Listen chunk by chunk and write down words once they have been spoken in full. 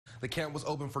The camp was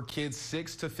open for kids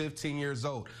 6 to 15 years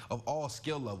old of all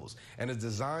skill levels and is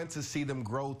designed to see them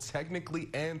grow technically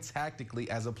and tactically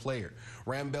as a player.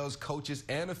 Rambell's coaches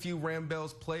and a few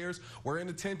Rambell's players were in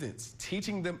attendance,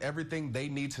 teaching them everything they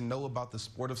need to know about the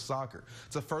sport of soccer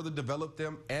to further develop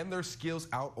them and their skills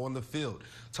out on the field.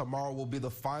 Tomorrow will be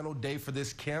the final day for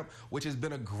this camp, which has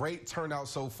been a great turnout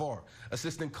so far.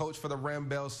 Assistant coach for the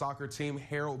Rambell soccer team,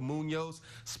 Harold Munoz,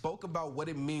 spoke about what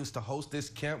it means to host this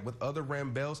camp with other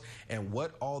Rambells and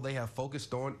what all they have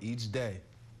focused on each day.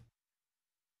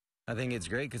 I think it's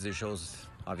great because it shows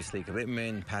obviously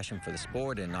commitment, passion for the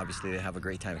sport, and obviously they have a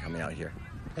great time coming out here.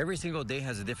 Every single day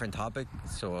has a different topic,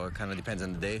 so it kind of depends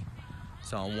on the day.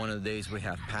 So on one of the days we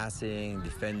have passing,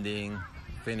 defending,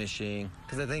 finishing,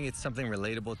 because I think it's something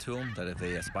relatable to them, that if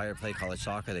they aspire to play college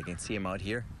soccer, they can see them out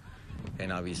here.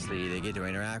 And obviously they get to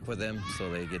interact with them,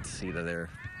 so they get to see that they're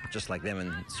just like them in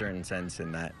a certain sense,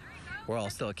 in that we're all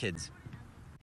still kids.